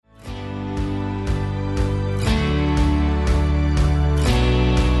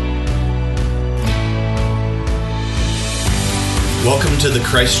Welcome to the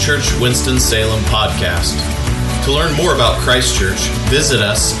Christ Church Winston-Salem podcast. To learn more about Christ Church, visit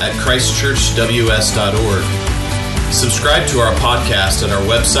us at christchurchws.org. Subscribe to our podcast at our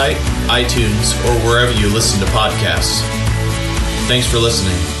website, iTunes, or wherever you listen to podcasts. Thanks for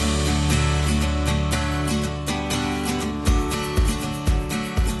listening.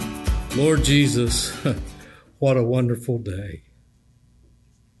 Lord Jesus, what a wonderful day.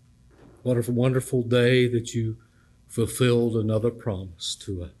 What a wonderful day that you fulfilled another promise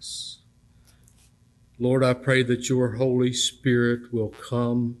to us. Lord, I pray that your Holy Spirit will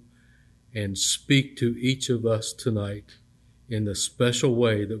come and speak to each of us tonight in the special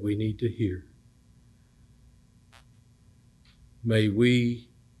way that we need to hear. May we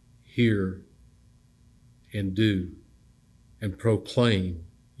hear and do and proclaim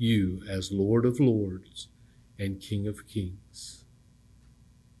you as Lord of Lords and King of Kings.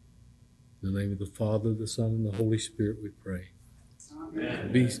 In the name of the Father, the Son, and the Holy Spirit we pray.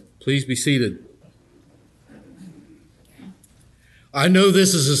 Amen. Please be seated. I know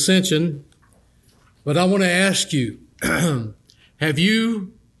this is Ascension, but I want to ask you, have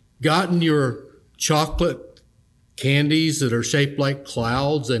you gotten your chocolate candies that are shaped like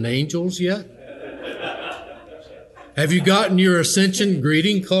clouds and angels yet? Have you gotten your Ascension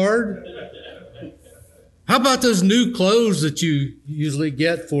greeting card? How about those new clothes that you usually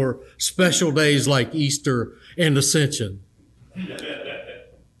get for special days like Easter and Ascension?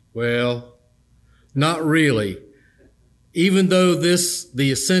 Well, not really. Even though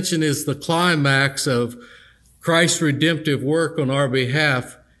the Ascension is the climax of Christ's redemptive work on our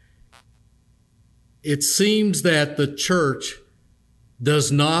behalf, it seems that the church does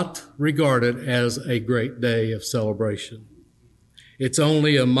not regard it as a great day of celebration. It's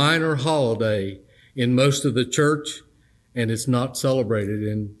only a minor holiday in most of the church, and it's not celebrated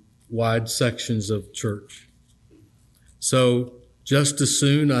in wide sections of church. So just as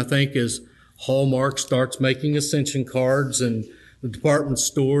soon, I think, as Hallmark starts making Ascension cards and the department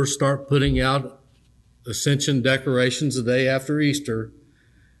stores start putting out Ascension decorations the day after Easter,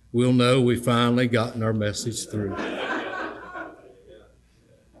 we'll know we finally gotten our message through.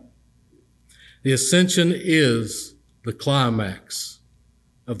 The Ascension is the climax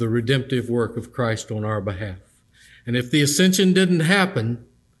of the redemptive work of Christ on our behalf. And if the Ascension didn't happen,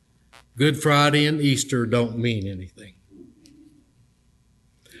 Good Friday and Easter don't mean anything.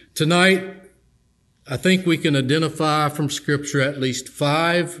 Tonight, I think we can identify from Scripture at least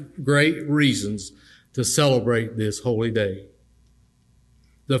 5 great reasons to celebrate this holy day.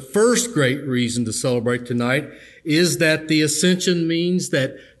 The first great reason to celebrate tonight is that the Ascension means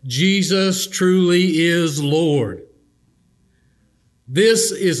that Jesus truly is Lord.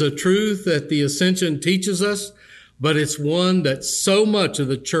 This is a truth that the Ascension teaches us, but it's one that so much of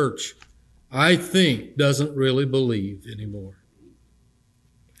the church, I think, doesn't really believe anymore.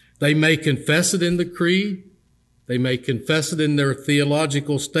 They may confess it in the creed, they may confess it in their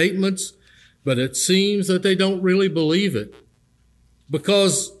theological statements, but it seems that they don't really believe it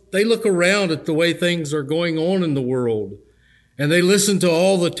because they look around at the way things are going on in the world and they listen to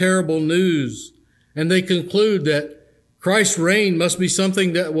all the terrible news and they conclude that Christ's reign must be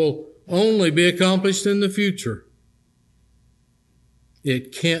something that will only be accomplished in the future.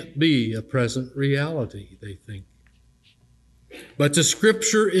 It can't be a present reality, they think. But the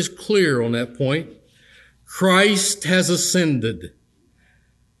Scripture is clear on that point. Christ has ascended.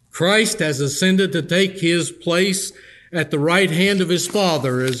 Christ has ascended to take his place at the right hand of his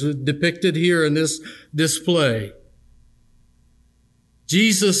Father, as depicted here in this display.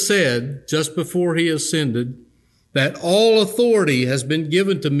 Jesus said, just before he ascended, that all authority has been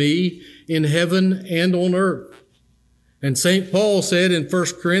given to me in heaven and on earth. And St. Paul said in 1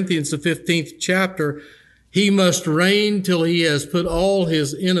 Corinthians, the 15th chapter, he must reign till he has put all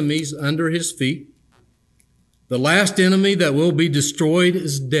his enemies under his feet. The last enemy that will be destroyed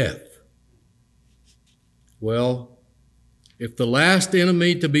is death. Well, if the last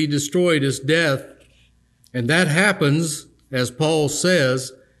enemy to be destroyed is death, and that happens, as Paul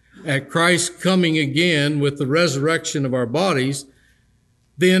says, at Christ coming again with the resurrection of our bodies,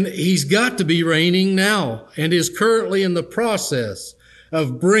 then he's got to be reigning now and is currently in the process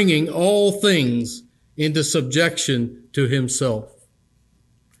of bringing all things into subjection to himself.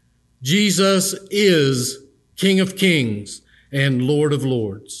 Jesus is King of Kings and Lord of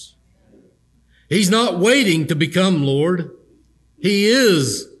Lords. He's not waiting to become Lord. He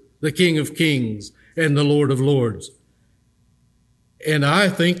is the King of Kings and the Lord of Lords. And I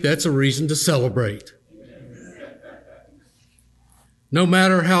think that's a reason to celebrate. No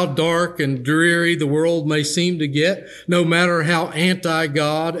matter how dark and dreary the world may seem to get, no matter how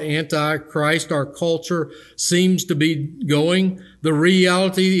anti-God, anti-Christ our culture seems to be going, the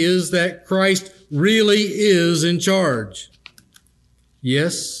reality is that Christ really is in charge.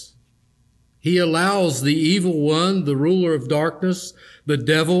 Yes, he allows the evil one, the ruler of darkness, the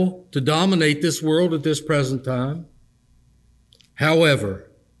devil, to dominate this world at this present time. However,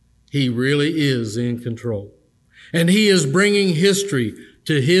 he really is in control. And he is bringing history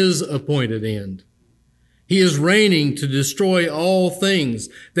to his appointed end. He is reigning to destroy all things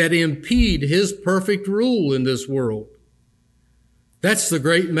that impede his perfect rule in this world. That's the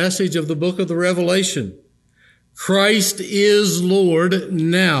great message of the book of the Revelation. Christ is Lord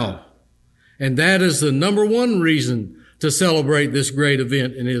now. And that is the number one reason to celebrate this great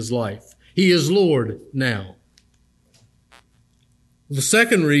event in his life. He is Lord now. The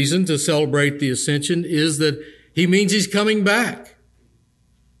second reason to celebrate the ascension is that he means he's coming back.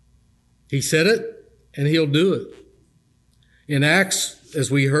 He said it, and he'll do it. In Acts,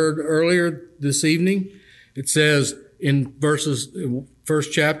 as we heard earlier this evening, it says in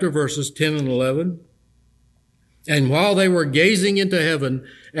first chapter, verses 10 and 11, "And while they were gazing into heaven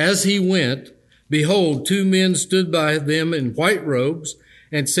as he went, behold, two men stood by them in white robes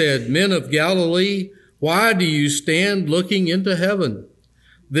and said, 'Men of Galilee, why do you stand looking into heaven?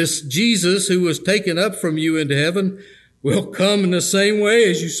 This Jesus who was taken up from you into heaven will come in the same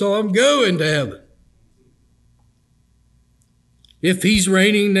way as you saw him go into heaven.'" If he's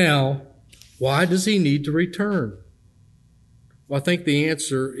reigning now, why does he need to return? Well, I think the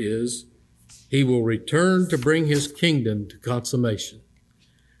answer is he will return to bring his kingdom to consummation.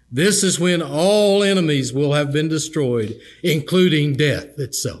 This is when all enemies will have been destroyed, including death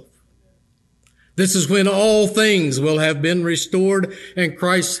itself. This is when all things will have been restored and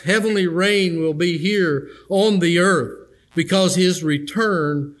Christ's heavenly reign will be here on the earth, because his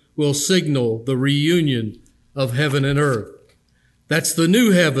return will signal the reunion of heaven and earth. That's the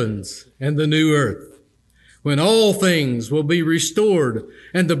new heavens and the new earth, when all things will be restored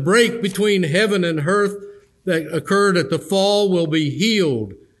and the break between heaven and earth that occurred at the fall will be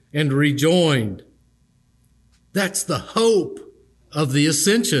healed and rejoined. That's the hope of the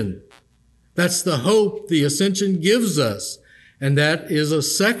ascension. That's the hope the ascension gives us, and that is a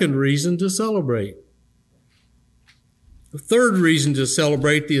second reason to celebrate. The third reason to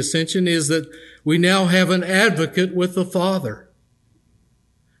celebrate the ascension is that we now have an advocate with the Father.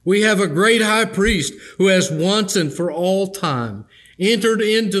 We have a great high priest who has once and for all time entered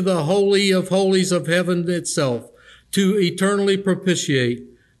into the Holy of Holies of heaven itself to eternally propitiate,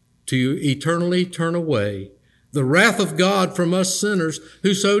 to eternally turn away the wrath of God from us sinners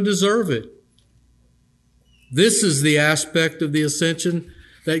who so deserve it. This is the aspect of the ascension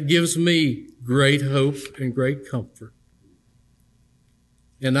that gives me great hope and great comfort.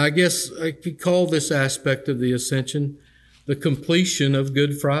 And I guess I could call this aspect of the ascension the completion of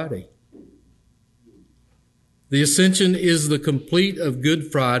Good Friday. The ascension is the complete of Good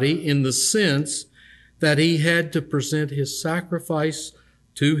Friday in the sense that he had to present his sacrifice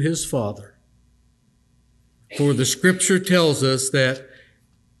to his Father. For the scripture tells us that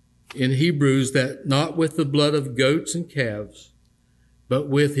in Hebrews that not with the blood of goats and calves, but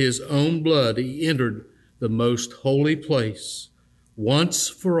with his own blood he entered the most holy place once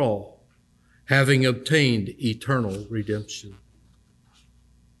for all, having obtained eternal redemption.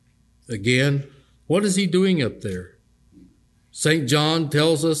 Again, what is he doing up there? St. John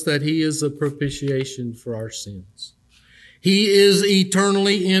tells us that he is a propitiation for our sins. He is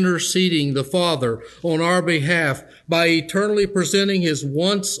eternally interceding the Father on our behalf by eternally presenting his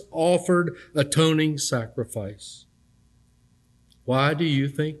once offered atoning sacrifice. Why do you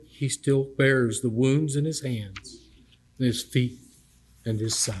think he still bears the wounds in his hands, in his feet, and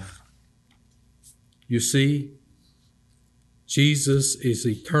his side? You see, Jesus is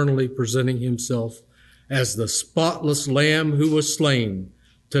eternally presenting himself as the spotless Lamb who was slain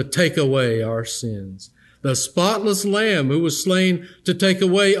to take away our sins. The spotless Lamb who was slain to take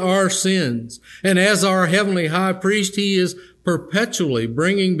away our sins. And as our heavenly high priest, he is perpetually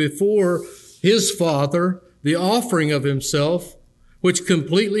bringing before his Father the offering of himself, which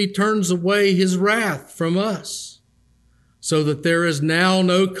completely turns away his wrath from us, so that there is now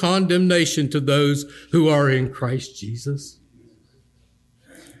no condemnation to those who are in Christ Jesus.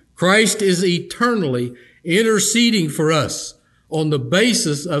 Christ is eternally interceding for us on the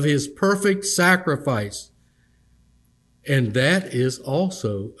basis of his perfect sacrifice. And that is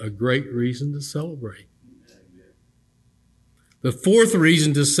also a great reason to celebrate. The fourth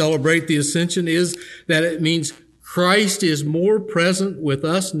reason to celebrate the ascension is that it means Christ is more present with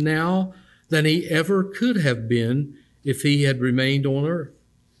us now than he ever could have been if he had remained on earth.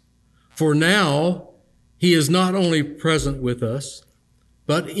 For now, he is not only present with us,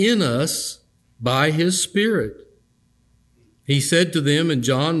 but in us by his Spirit. He said to them in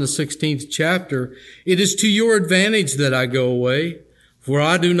John, the 16th chapter, "It is to your advantage that I go away, for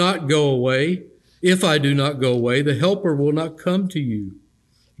I do not go away. If I do not go away, the Helper will not come to you.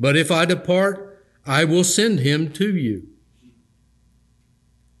 But if I depart, I will send him to you."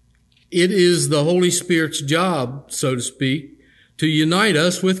 It is the Holy Spirit's job, so to speak, to unite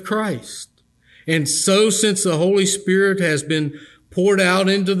us with Christ. And so, since the Holy Spirit has been poured out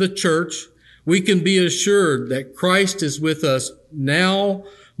into the church, we can be assured that Christ is with us now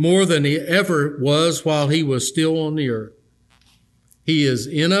more than he ever was while he was still on the earth. He is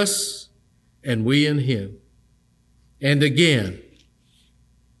in us and we in him. And again,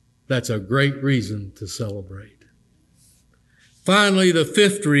 that's a great reason to celebrate. Finally, the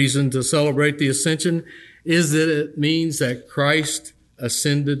fifth reason to celebrate the ascension is that it means that Christ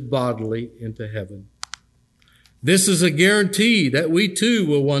ascended bodily into heaven. This is a guarantee that we too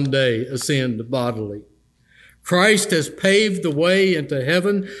will one day ascend bodily. Christ has paved the way into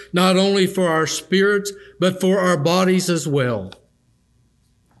heaven, not only for our spirits, but for our bodies as well.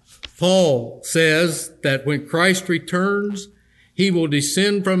 Paul says that when Christ returns, he will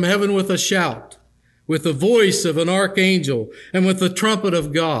descend from heaven with a shout, with the voice of an archangel, and with the trumpet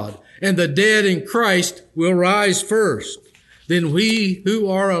of God. And the dead in Christ will rise first. Then we who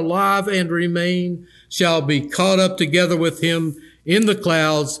are alive and remain shall be caught up together with him in the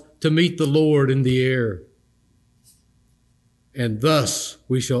clouds to meet the Lord in the air. And thus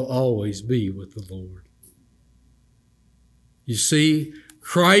we shall always be with the Lord. You see,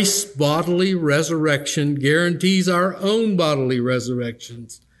 Christ's bodily resurrection guarantees our own bodily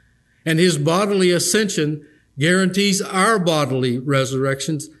resurrections, and his bodily ascension guarantees our bodily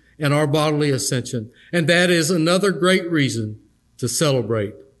resurrections and our bodily ascension. And that is another great reason to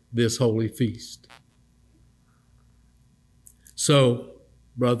celebrate this holy feast. So,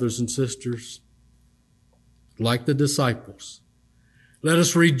 brothers and sisters, like the disciples, let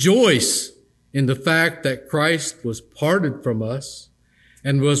us rejoice in the fact that Christ was parted from us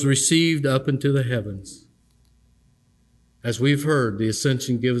and was received up into the heavens. As we've heard, the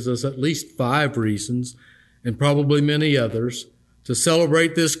ascension gives us at least 5 reasons, and probably many others, to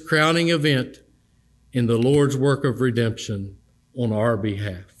celebrate this crowning event in the Lord's work of redemption on our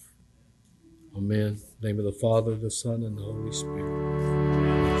behalf. Amen. In the name of the Father, the Son, and the Holy Spirit.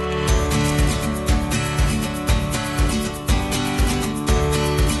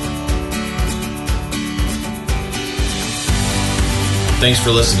 Thanks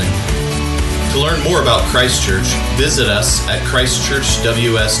for listening. To learn more about Christ Church, visit us at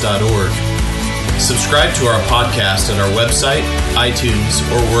christchurchws.org. Subscribe to our podcast at our website, iTunes,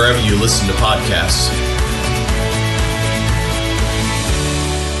 or wherever you listen to podcasts.